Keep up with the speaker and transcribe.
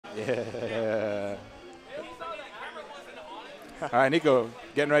Yeah. All right, Nicko,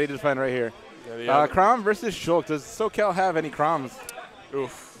 getting ready to defend right here. Chrom versus Shulk. Does SoCal have any Chroms?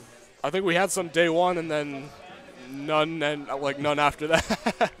 Oof. I think we had some day one and then none and like none after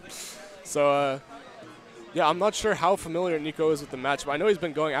that. So, yeah, I'm not sure how familiar Nicko is with the matchup. I know he's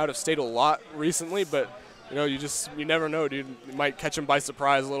been going out of state a lot recently, but you know, you never know, dude. You might catch him by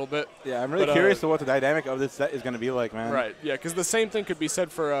surprise a little bit. Yeah, I'm really curious to what the dynamic of this set is going to be like, man. Right, yeah, because the same thing could be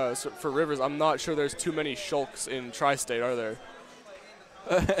said for Rivers. I'm not sure there's too many Shulks in Tri-State, are there?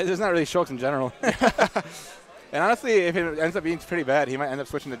 There's not really Shulks in general. And honestly, if it ends up being pretty bad, he might end up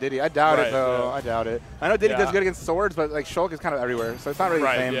switching to Diddy. I doubt it, though. Yeah. I doubt it. I know Diddy does good against swords, but like Shulk is kind of everywhere, so it's not really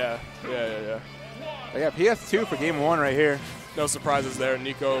the same. Yeah. But yeah, PS2 for game one right here. No surprises there.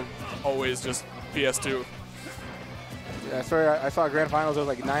 Nicko always just PS2. Yeah, I swear I saw Grand Finals. There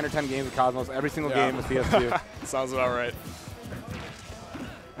was like 9 or 10 games of Cosmos. Every single game was PS2. Sounds about right.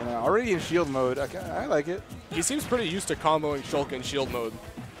 And, already in shield mode. I like it. He seems pretty used to comboing Shulk in shield mode.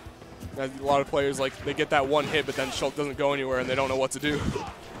 A lot of players, like, they get that one hit, but then Shulk doesn't go anywhere, and they don't know what to do.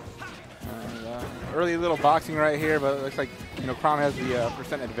 Early little boxing right here, but it looks like Chrom has the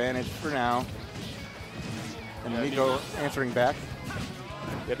percent advantage for now. And Nicko answering back.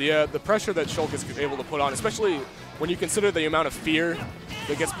 Yeah, the pressure that Shulk is able to put on, especially when you consider the amount of fear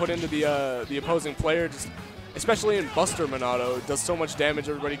that gets put into the opposing player, just especially in Buster Monado, it does so much damage.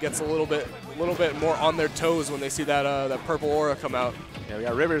 Everybody gets a little bit more on their toes when they see that purple aura come out. Yeah, we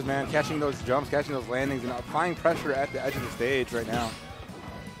got Rivers, man, catching those jumps, catching those landings, and applying pressure at the edge of the stage right now.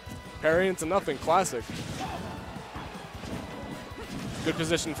 Parry into nothing, classic. Good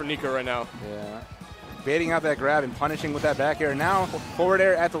position for Nicko right now. Yeah. Baiting out that grab and punishing with that back air. Now, forward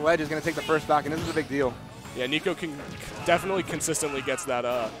air at the ledge is going to take the first stock, and this is a big deal. Yeah, Nicko can definitely consistently gets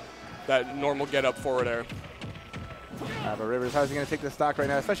that normal get up forward air. But Rivers, how's he going to take this stock right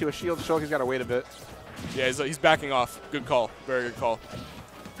now? Especially with shield Shulk, he's got to wait a bit. Yeah, he's backing off. Good call. Very good call.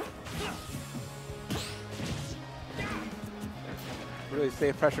 Really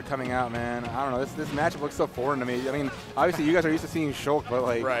safe pressure coming out, man. I don't know. This matchup looks so foreign to me. I mean, obviously you guys are used to seeing Shulk, but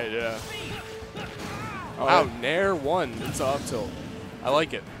like. Right. Yeah. Oh, wow, Nair 1 into up tilt. I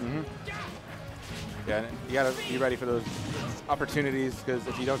like it. Yeah, you got to be ready for those opportunities, because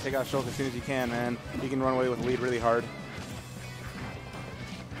if you don't take out Shulk as soon as you can, man, you can run away with the lead really hard.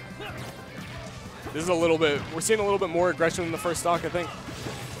 This is we're seeing a little bit more aggression in the first stock, I think.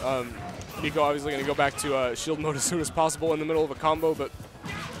 Nicko obviously going to go back to shield mode as soon as possible in the middle of a combo, but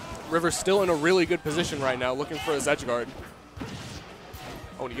Rivers still in a really good position right now, looking for his edge guard.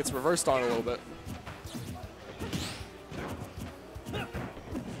 Oh, and he gets reversed on a little bit.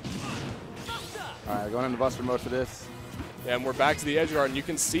 All right, going into Buster mode for this. Yeah, and we're back to the edge guard, and you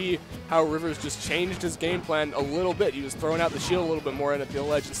can see how Rivers just changed his game plan a little bit. He was throwing out the shield a little bit more in at the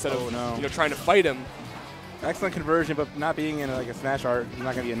ledge instead of trying to fight him. Excellent conversion, but not being in like a smash art is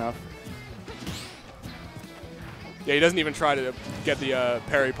not going to be enough. Yeah, he doesn't even try to get the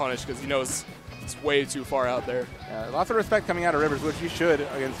parry punish because he knows it's way too far out there. Yeah, lots of respect coming out of Rivers, which you should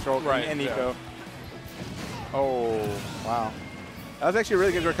against Shulk and Nicko. Yeah. Oh, wow. That was actually a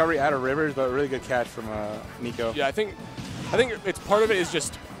really good recovery out of Rivers, but a really good catch from Nicko. Yeah, I think it's part of it is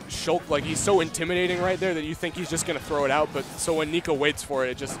just Shulk, like he's so intimidating right there that you think he's just gonna throw it out, but so when Nicko waits for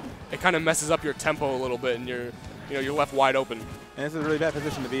it, it kind of messes up your tempo a little bit, and you're left wide open. And this is a really bad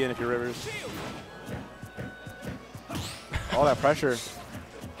position to be in if you're Rivers. All that pressure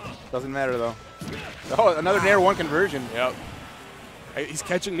doesn't matter though. Oh, another Nair 1 conversion. Yep. He's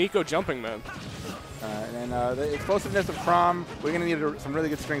catching Nicko jumping, man. And the explosiveness of Chrom, we're going to need some really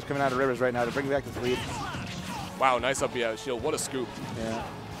good strings coming out of Rivers right now to bring back this lead. Wow, nice up out shield. What a scoop. Yeah.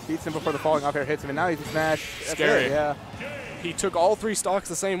 Beats him before the falling off air hits him, and now he's a smash. Scary. Yeah. He took all 3 stocks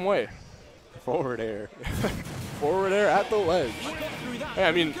the same way. Forward air. Forward air at the ledge. Hey,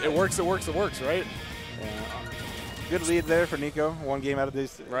 I mean, it works, right? Yeah. Good lead there for Nicko. 1 game out of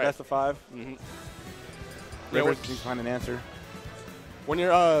this best of 5. Rivers needs to find an answer. When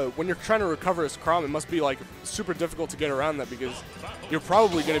you're trying to recover as Chrom, it must be like super difficult to get around that because you're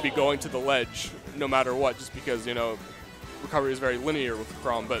probably going to be going to the ledge no matter what, just because recovery is very linear with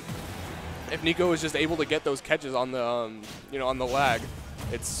Chrom. But if Nicko is just able to get those catches on the on the lag,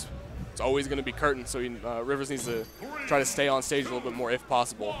 it's always going to be curtain. So Rivers needs to try to stay on stage a little bit more if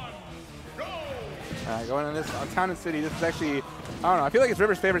possible. Going on Town and City, this is actually, I don't know, I feel like it's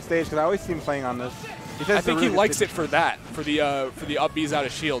Rivers' favorite stage because I always see him playing on this. I think he likes it for that, for the up Bs out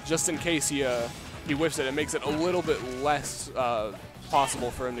of shield, just in case he whiffs it. It makes it a little bit less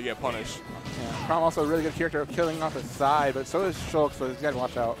possible for him to get punished. Yeah, Chrom also a really good character of killing off his side, but so is Shulk, so he's got to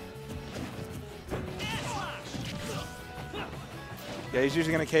watch out. Yeah, he's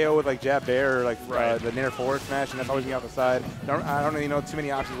usually going to KO with like jab bear or like the nair forward smash, and that's always going out the side. I don't really know too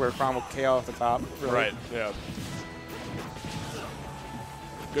many options where Chrom will KO off the top. Really. Right, yeah.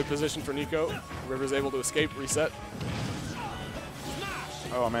 Good position for Nicko. Rivers able to escape, reset.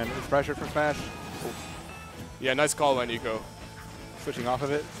 Oh man, it's pressure for smash. Yeah, nice call by Nicko. Switching off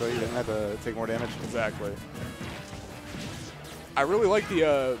of it, so he didn't have to take more damage. Exactly. I really like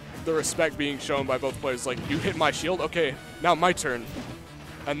the respect being shown by both players. Like, you hit my shield, okay, now my turn.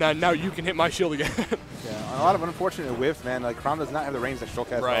 And then now you can hit my shield again. Yeah, a lot of unfortunate whiffs, man. Like, Chrom does not have the range that Shulk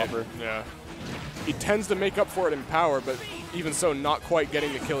has to offer. Yeah. He tends to make up for it in power, but even so, not quite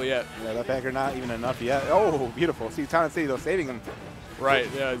getting the kill yet. Yeah, that backer not even enough yet. Oh, beautiful. See, Town and City, though, saving him. Right,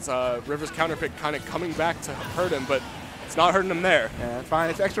 yeah, it's Rivers' counter pick kind of coming back to hurt him, but it's not hurting him there. Yeah, it's fine.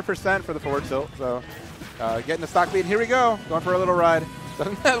 It's extra % for the forward tilt, so getting the stock lead. Here we go. Going for a little ride.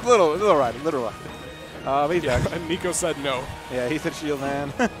 little ride. But he's back. And Nicko said no. Yeah, he said shield,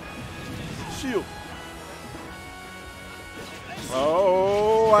 man. Shield.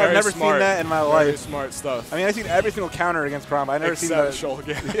 Oh, I've never seen that in my life. Very smart stuff. I mean, I've seen every single counter against Chrom. I've never seen that. Shulk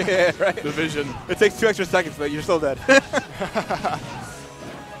again. Yeah, right. The vision. It takes 2 extra seconds, but you're still dead.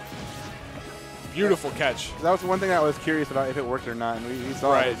 Beautiful catch. That was one thing I was curious about if it worked or not, and we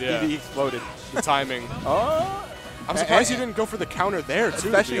saw it. Yeah. He exploded. The timing. Oh. I'm surprised you didn't go for the counter there, too,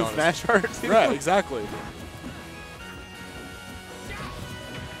 especially in Smash Art. Right, exactly.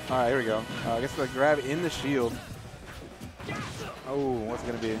 All right, here we go. I guess the grab in the shield. Oh, what's it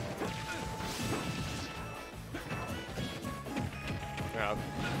going to be? Yeah.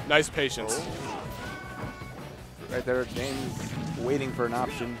 Nice patience. Oh. Right there, James waiting for an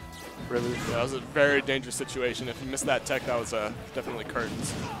option. Rivers. Yeah, that was a very dangerous situation. If you missed that tech, that was definitely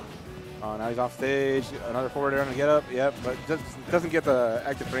curtains. Oh, now he's off stage. Another forward air on the get up. Yep, but just doesn't get the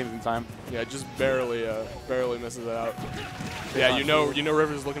active frames in time. Yeah, just barely misses it out. Yeah, you know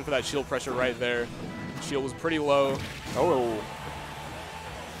Rivers is looking for that shield pressure right there. Shield was pretty low. Oh.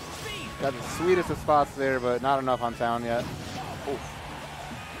 Got the sweetest of spots there, but not enough on Town yet.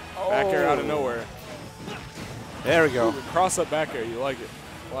 Oh. Back air out of nowhere. There we go. Ooh, cross up back air. You like it.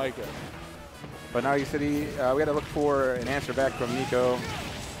 Like it. But now you said we got to look for an answer back from Nicko.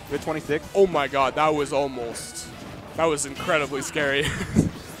 Good 26. Oh my God, that was incredibly scary.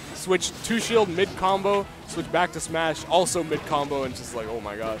 Switch 2 shield mid combo, switch back to smash, also mid combo, and just like, oh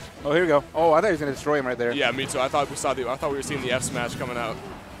my gosh. Oh, here we go. Oh, I thought he was gonna destroy him right there. Yeah, me too. I thought we were seeing the F smash coming out.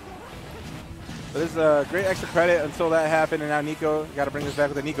 But this is a great extra credit until that happened, and now Nicko got to bring this back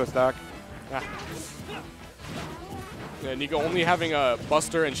with a Nicko stock. Ah. Yeah, Nicko only having a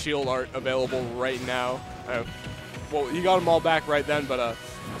Buster and Shield art available right now. Well, he got them all back right then, but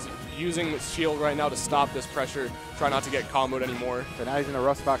using Shield right now to stop this pressure, try not to get comboed anymore. So now he's in a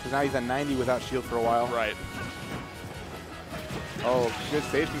rough spot because now he's at 90 without Shield for a while. Right. Oh, good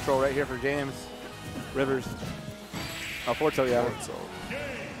stage control right here for James. Rivers. Oh, forward tilt, yeah. Forward tilt.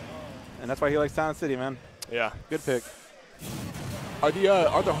 And that's why he likes Town City, man. Yeah. Good pick. Are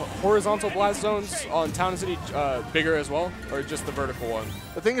the horizontal blast zones on Town City bigger as well, or just the vertical one?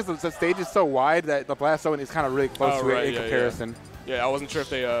 The thing is, the stage is so wide that the blast zone is kind of really close to it in comparison. Yeah, I wasn't sure if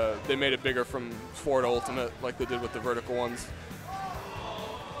they made it bigger from forward to ultimate like they did with the vertical ones.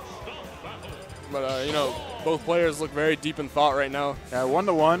 But you know, both players look very deep in thought right now. Yeah,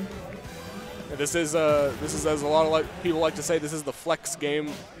 1-1. This is as a lot of people like to say, this is the flex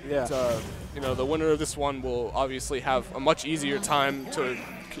game. Yeah. You know, the winner of this one will obviously have a much easier time to,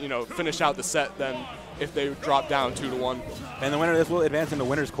 finish out the set than if they drop down 2-1. And the winner of this will advance into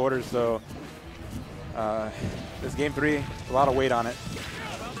winner's quarters. So this game 3, a lot of weight on it.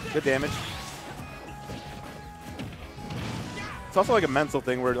 Good damage. It's also like a mental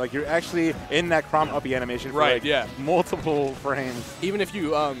thing where like you're actually in that Chrom uppy animation for like multiple frames. Even if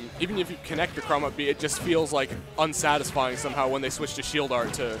you connect the Chrom up B, it just feels like unsatisfying somehow when they switch to shield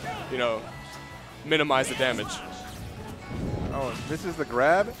art to minimize the damage. Oh, this is the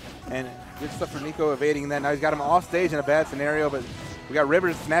grab, and good stuff for Nicko evading that. Now he's got him off stage in a bad scenario, but we got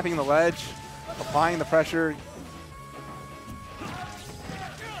Rivers snapping the ledge, applying the pressure.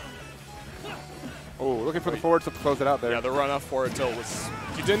 Oh, looking for the forward tilt to close it out there. Yeah, the run up forward tilt was,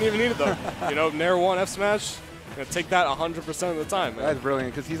 you didn't even need it though. Nair 1 F smash, gonna take that 100% of the time, man. That's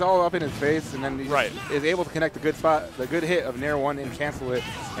brilliant, because he's all up in his face, and then he is able to connect the good spot, the good hit of Nair 1 and cancel it,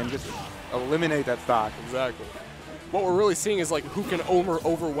 and just eliminate that stock. Exactly. What we're really seeing is like who can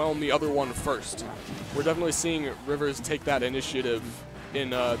overwhelm the other one first. We're definitely seeing Rivers take that initiative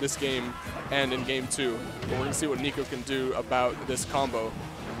in this game and in game 2. But we're gonna see what Nicko can do about this combo.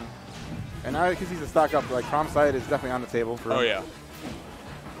 And now because he's a stock up, like Chrom's side is definitely on the table for him. Oh yeah.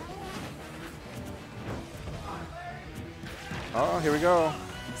 Oh, here we go.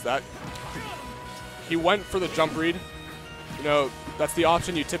 Is that? He went for the jump read. You know, that's the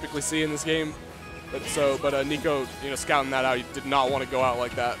option you typically see in this game. But Nicko, you know, scouting that out, he did not want to go out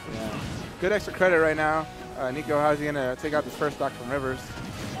like that. Yeah. Good extra credit right now. Nicko, how's he gonna take out this first stock from Rivers?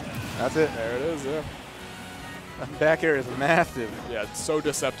 That's it. There it is. Yeah. Back air is massive. Yeah, it's so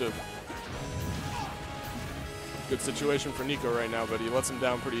deceptive. Good situation for Nicko right now, but he lets him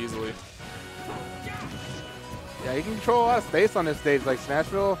down pretty easily. Yeah, he can control a lot of space on this stage. Like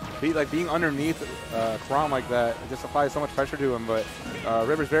Smashville, being underneath Chrom like that, it just applies so much pressure to him. But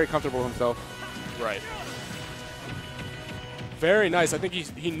Rivers very comfortable with himself. Right. Very nice. I think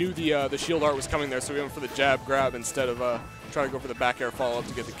he knew the shield art was coming there, so he went for the jab grab instead of trying to go for the back air follow up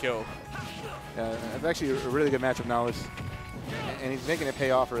to get the kill. Yeah, it's actually a really good matchup knowledge, and he's making it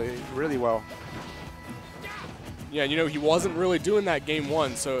pay off really well. Yeah, you know, he wasn't really doing that game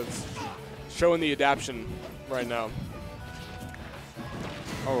one, so it's showing the adaptation right now.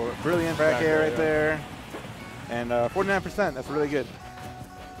 Oh, brilliant back air right there. And 49%, that's really good.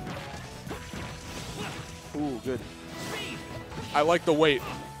 Ooh, good. I like the weight.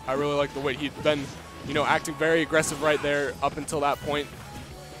 I really like the weight. He'd been, you know, acting very aggressive right there up until that point.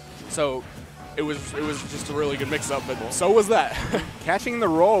 So it was just a really good mix-up, but so was that. Catching the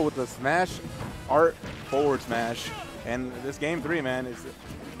roll with the smash art forward smash. And this game 3, man, is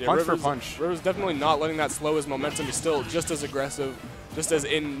punch for punch. Rivers definitely not letting that slow his momentum. He's still just as aggressive, just as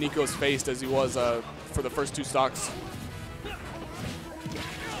in Nicko's face as he was for the first 2 stocks.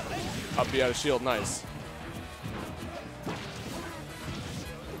 Up B out of shield, nice.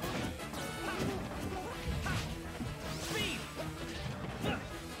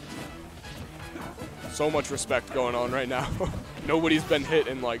 So much respect going on right now. Nobody's been hit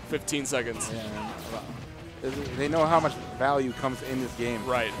in like 15 seconds. Yeah, they know how much value comes in this game.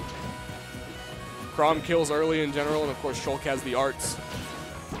 Right. Chrom kills early in general, and of course Shulk has the arts.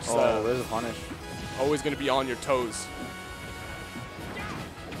 So there's a punish. Always going to be on your toes.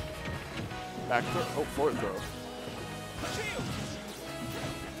 Back throw. Oh, forward throw.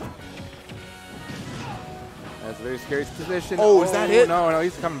 That's a very scary position. Oh, is that it? No,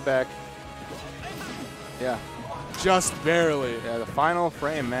 he's coming back. Yeah. Just barely. Yeah, the final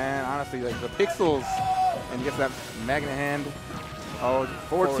frame, man. Honestly, like the pixels, and he gets that magnet hand. Oh,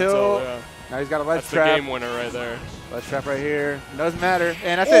 forward tilt. Yeah. Now he's got a ledge that's trap. That's the game winner right there. Ledge trap right here. Doesn't matter,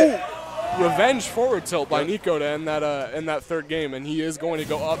 and that's it. Revenge forward tilt by Nicko to end that third game, and he is going to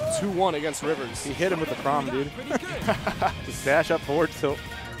go up 2-1 against Rivers. He hit him with the Chrom, dude. Just dash up forward tilt.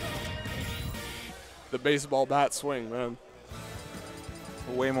 The baseball bat swing, man.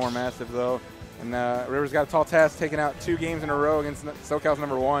 Way more massive though. And Rivers got a tall task, taking out 2 games in a row against SoCal's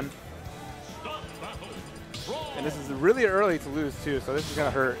 #1. And this is really early to lose too, so this is gonna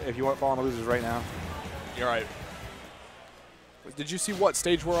hurt if you want to fall on the losers right now. You're right. Did you see what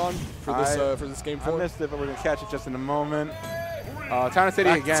stage we're on for this game 4? I missed it, but we're gonna catch it just in a moment. Town and City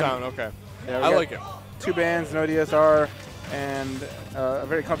Back again. to town, okay. Yeah, I like it. 2 bans, no DSR, and a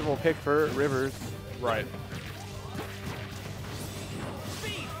very comfortable pick for Rivers. Right.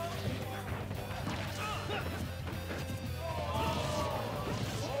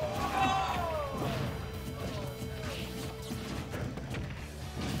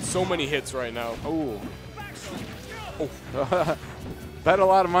 So many hits right now. Ooh. Oh. Bet a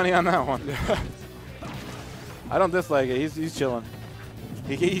lot of money on that one. I don't dislike it. He's chilling.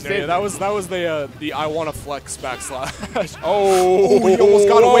 Yeah, that was the I wanna flex backslash. Oh, he almost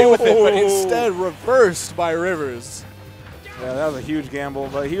got away with it, but instead reversed by Rivers. Yeah, that was a huge gamble,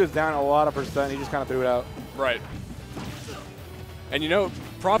 but he was down a lot of percent. He just kind of threw it out. Right. And you know,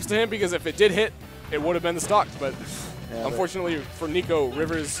 props to him, because if it did hit, it would have been the stock. But yeah, unfortunately for Nicko,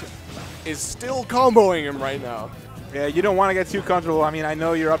 Rivers is still comboing him right now. Yeah, you don't want to get too comfortable. I mean, I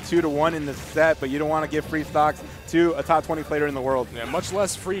know you're up 2-1 in the set, but you don't want to give free stocks to a top 20 player in the world. Yeah, much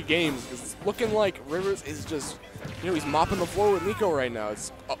less free games. It's looking like Rivers is just, you know, he's mopping the floor with Nicko right now.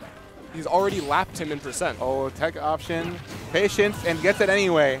 He's already lapped him in percent. Oh, tech option, patience, and gets it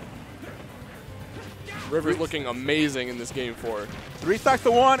anyway. Rivers looking amazing in this game 4. 3 stocks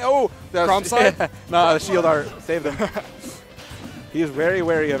to 1. Oh, Chrom side? No, the shield art saved him. He is very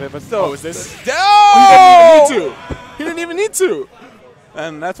wary of it, but still. Oh, is this? Oh! He didn't even need to. He didn't even need to.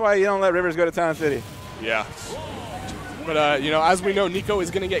 And that's why you don't let Rivers go to Town City. Yeah. But, you know, as we know, Nicko is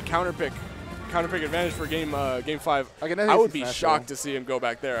going to get counter pick advantage for game 5. I would be shocked to see him go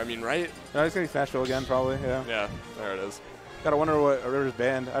back there. I mean, right? No, he's going to be Smashville again, probably, yeah. Yeah, there it is. Gotta wonder what Rivers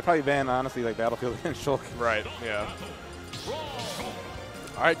banned. I'd probably ban, honestly, like Battlefield and Shulk. Right, yeah.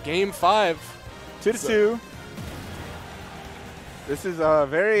 All right, game 5. 2-2. This is a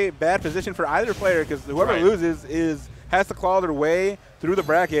very bad position for either player, because whoever loses is has to claw their way through the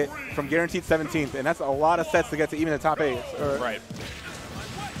bracket from guaranteed 17th, and that's a lot of sets to get to even the top 8. Right.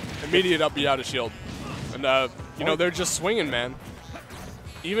 Immediate up B out of shield. And, you know, they're just swinging, man.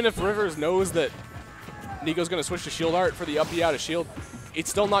 Even if Rivers knows that Nicko's going to switch to shield art for the up B out of shield, it's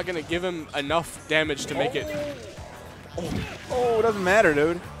still not going to give him enough damage to make it. Oh, it doesn't matter,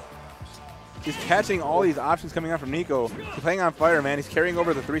 dude. He's catching all these options coming out from Nicko. He's playing on fire, man. He's carrying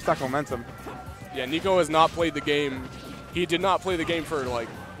over the 3-stock momentum. Yeah, Nicko has not played the game. He did not play the game for, like,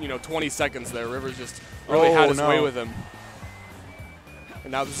 you know, 20 seconds there. Rivers just really had his way with him.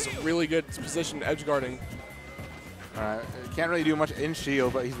 And now this is a really good position edge guarding. All right, can't really do much in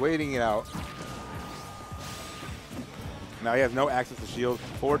shield, but he's waiting it out. Now he has no access to shield.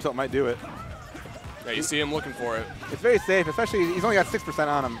 Forward tilt might do it. Yeah, you see him looking for it. It's very safe, especially he's only got 6%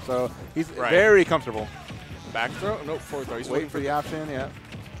 on him, so he's very comfortable. Back throw? Nope, forward throw. He's waiting for the option, yeah.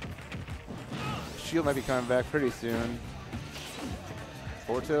 Shield might be coming back pretty soon.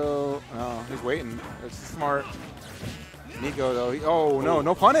 Forward tilt, no, he's waiting. It's smart. Nicko, though,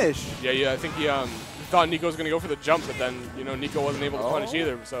 no punish. Yeah, I think he thought Nicko was going to go for the jump, but then, you know, Nicko wasn't able to punish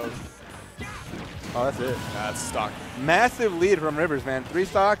either, so. Oh, that's it. That's stock. Massive lead from Rivers, man. 3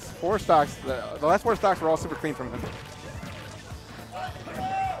 stocks, 4 stocks. The last 4 stocks were all super clean from him.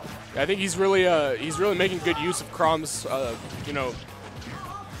 I think he's really making good use of Chrom's, you know,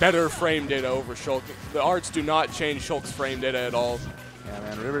 better frame data over Shulk. The arts do not change Shulk's frame data at all. Yeah,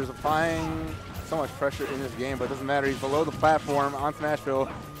 man. Rivers applying so much pressure in this game, but it doesn't matter. He's below the platform on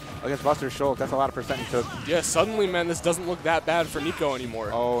Smashville against Buster Shulk. That's a lot of percent he took. Yeah, suddenly, man, this doesn't look that bad for Nicko anymore.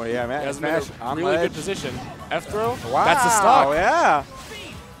 Oh, yeah, man. He has Smash on really good position. F throw. Wow. That's a stock. Yeah.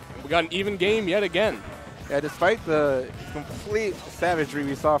 We got an even game yet again. Yeah, despite the complete savagery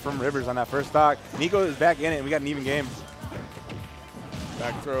we saw from Rivers on that first stock, Nicko is back in it, and we got an even game.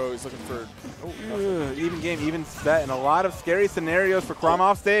 Back throw. He's looking for even game, even set, and a lot of scary scenarios for Chrom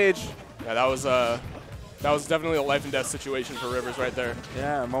off stage. Yeah, that was definitely a life and death situation for Rivers right there.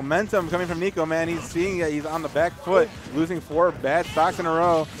 Yeah, momentum coming from Nicko, man. He's seeing that he's on the back foot, losing 4 bad stocks in a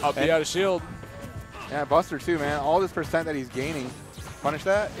row. Up B out of shield. Yeah, Buster too, man. All this percent that he's gaining. Punish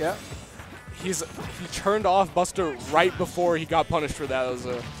that, yeah. He turned off Buster right before he got punished for that.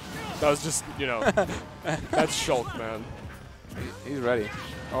 That was just, you know, that's Shulk, man. He's ready.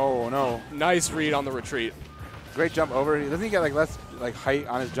 Oh no. Nice read on the retreat. Great jump over. Doesn't he get like less height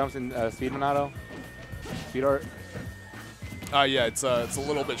on his jumps in Speed Monado? Speed art? Yeah, it's a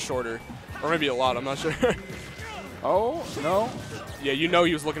little bit shorter. Or maybe a lot, I'm not sure. Oh, no. Yeah, you know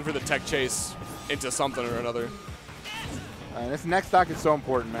he was looking for the tech chase into something or another. This next stock is so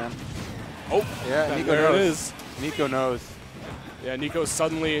important, man. Oh, yeah, Nicko there knows. It is. Nicko knows. Yeah, Nicko's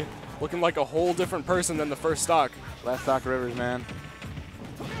suddenly looking like a whole different person than the first stock. Last stock Rivers, man.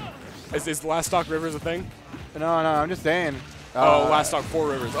 Is last stock Rivers a thing? No, I'm just saying. Last stock for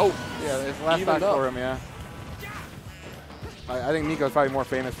Rivers. Oh, yeah, it's last stock for him, yeah. I think Nicko's probably more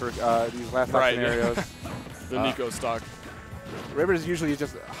famous for these last stock scenarios. The Nicko stock. Rivers usually is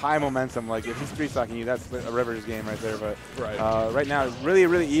just high momentum. Like if he's 3-stocking you, that's a Rivers game right there. But right now, it's really,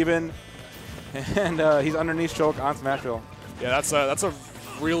 really even, and he's underneath Shulk on Smashville. Yeah, that's a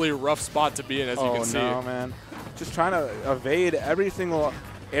really rough spot to be in, as you can see. Oh no, man! Just trying to evade every single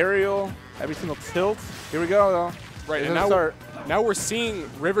aerial, every single tilt. Here we go, though. Right, and now we're seeing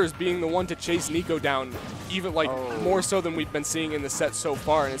Rivers being the one to chase Nicko down, even more so than we've been seeing in the set so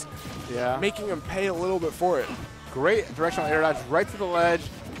far, and it's making him pay a little bit for it. Great directional air dodge right to the ledge.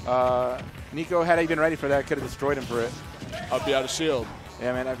 Nicko, had he been ready for that, could have destroyed him for it. Up B out of shield.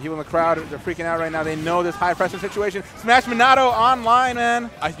 Yeah, man. People in the crowd, they're freaking out right now. They know this high pressure situation. Smash Monado online,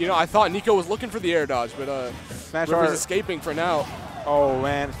 man. I thought Nicko was looking for the air dodge, but Rivers escaping for now. Oh,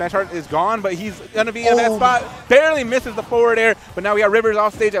 man. Smash Heart is gone, but he's going to be in that spot. Barely misses the forward air, but now we got Rivers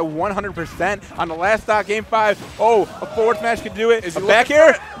off stage at 100% on the last stock, game 5. Oh, a forward smash could do it. Is he back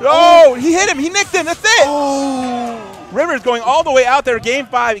air? Oh, he hit him. He nicked him. That's it. Oh. Rivers going all the way out there, game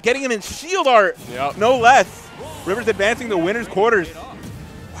 5, getting him in shield art. Yep. No less. Rivers advancing to winner's quarters.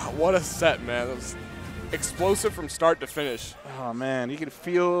 Wow, what a set, man. That was explosive from start to finish. Oh, man. You could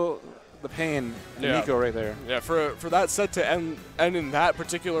feel the pain in Nicko right there. Yeah, for that set to end in that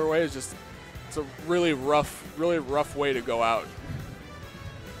particular way is just, it's a really rough way to go out.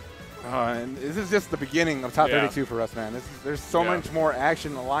 And this is just the beginning of top 32 for us, man. There's so much more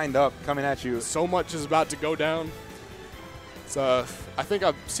action lined up coming at you. So much is about to go down. It's, I think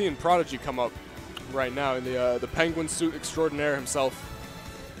I'm seeing Prodigy come up right now in the penguin suit extraordinaire himself.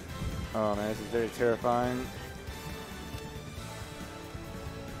 Oh man, this is very terrifying.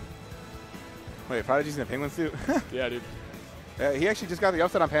 Wait, Prodigy's in a penguin suit? Yeah, dude. He actually just got the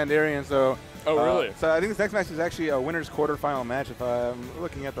upset on Pandarian, so Oh, really? So I think this next match is actually a winner's quarterfinal match if I'm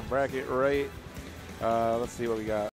looking at the bracket right. Let's see what we got.